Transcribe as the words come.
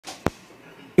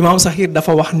Imame Sakhir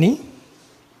dafa wax ni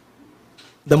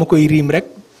dama koy riim rek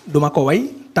duma ko way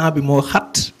temps bi moo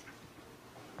xat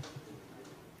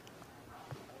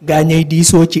gaañay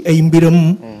diisoo ci ay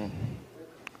mbiram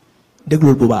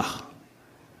déglul bu baax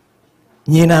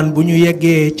ñii naan bu ñu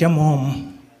yeggee ca moom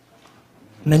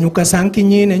nañu ko sànki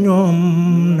ñii ne ñoom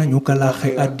nañu ko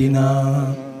laaxe àddina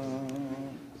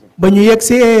ba ñu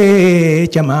yeggsee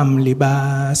ca maam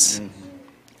libaas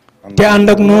te ànd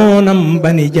ak noonam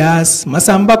bani jaas ma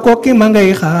sàmba kokki ma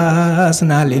ngay xaas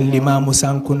naa leen limaamu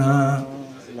sànku na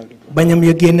bañam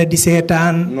ya génn di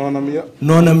seetaan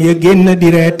noonam ya génn di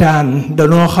reetaan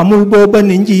danoo xamul booba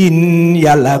ni njiin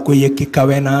yàlla ko yëkki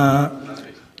kawe na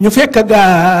ñu fekk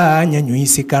gaaña ñuy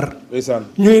sikar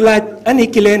ñuy laaj ani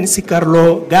ki leen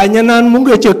sikarloo gaaña naan mu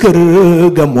nga ca kër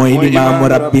ga mooy limaamu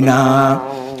rabbina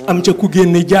am ca ku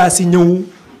génn jaasi ñëw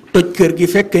toj kër gi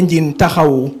fekk njiin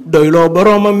taxaw doyloo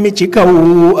boroomam mi ci kaw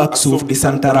ak suuf di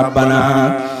sant rabbana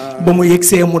ba mu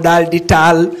yëgsee mu daal di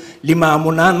taal limaamu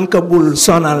naan ka bul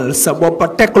sonal sa boppa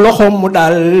teg loxoom mu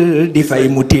daal di fay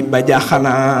mu tiit ba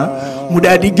jaxana mu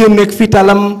daal di génneeg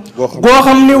fitalam goo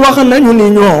xam ni wax nañu ni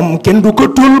ñoom kenn du ko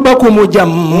tul ba ku mu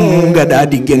jam nga daal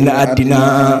di génn àddina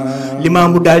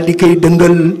limaamu daal di koy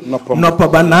dëngal noppa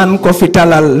ba naan ko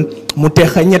fitalal mu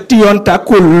texa ñetti yoon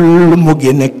tàkkul mu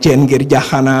génneeg ceen ngir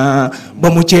jaxana ba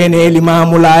mu ceenee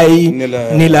limaamu laay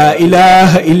ni laa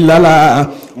ilaha illallah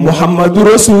muhammadu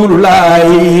rasulullah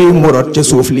mu rot ca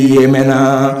suuf li yéeme na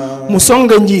mu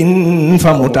songa njiin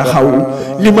fa mu taxaw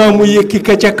limaamu yëkki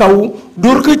ka ca kaw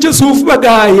dóor ko ca suuf ba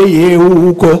gaaya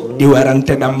yeewu ko di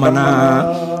warante dammana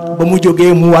ba mu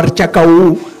jógee mu war ca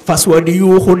kaw fas wa di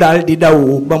yuuxu daal di daw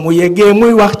ba mu yeggee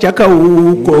muy wax ca kaw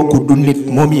kooku du nit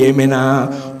moom yéeme na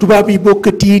tubaab yi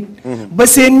bokk tiit ba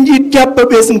seen njiit jàpp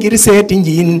bés ngir seeti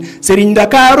njiin sëriñ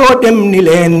Dakaaroo dem ni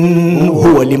leen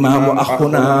huwa limaamu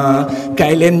axuna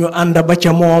kaay leen ñu ànd ba ca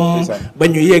moom ba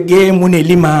ñu yeggee mu ne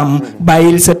limaam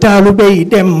bàyyil sa taalu bay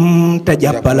dem te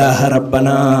jàppala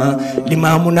rabbana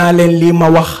limaamu naa leen lii ma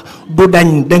wax du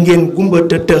dañ da ngeen gumba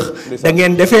te tëx da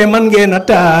ngeen defee man ngeen a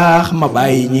taax ma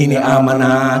bàyyi ñii ni amana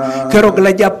keroog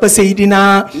la jàpp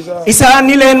Seydina Issa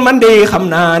ni leen man de xam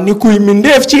naa ni kuy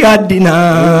mindeef ci àddina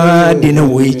dina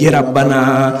wuy ji rabbana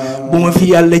bu ma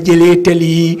fi yàlla jëlee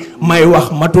teli may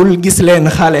wax matul gis leen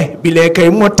xale bi lee kay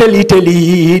mottali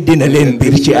teli dina leen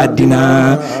biir ci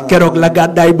àddina keroog la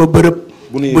gàddaay ba bërëb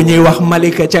bu ñuy wax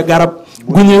malika ca garab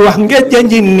gu ñuy wax ngejja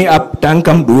njin ni ab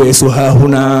tànkam du weesu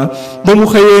haahuna ba mu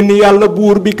xëyee ni yàlla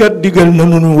buur bi kat digal na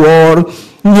nu woor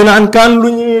ñu naan kan lu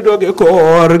ñuy doge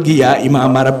koor gi yaa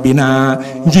imaama rabbina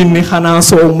njin ni xanaa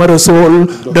soow ma rasool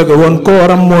doge woon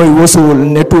kooram mooy wasul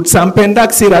ne tuut sampe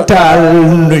ndak siratal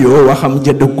nuyoo waxam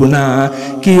ja dëggu na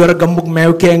ki yor gambug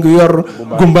meew kee ngi yor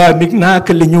gumba mig naak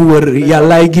li ñu wër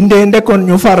yàllaay gindee ndekoon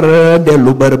ñu far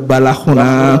dellu bërëb balaxuna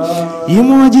yi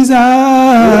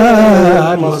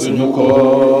moojizaat masuñu ko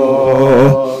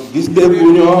gis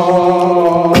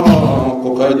dégguñoo ku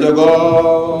ko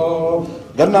jagoo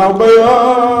gannaaw ba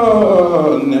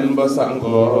yoon nen ba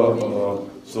sangoo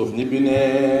suuf ñibbi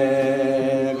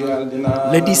neeg yàlla dina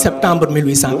le 10 septembre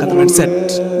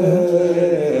 1887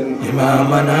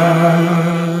 imaamana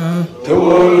te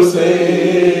wóolu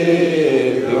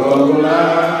sey yoolu na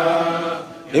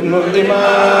ibnu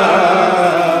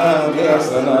imaam bi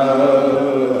asana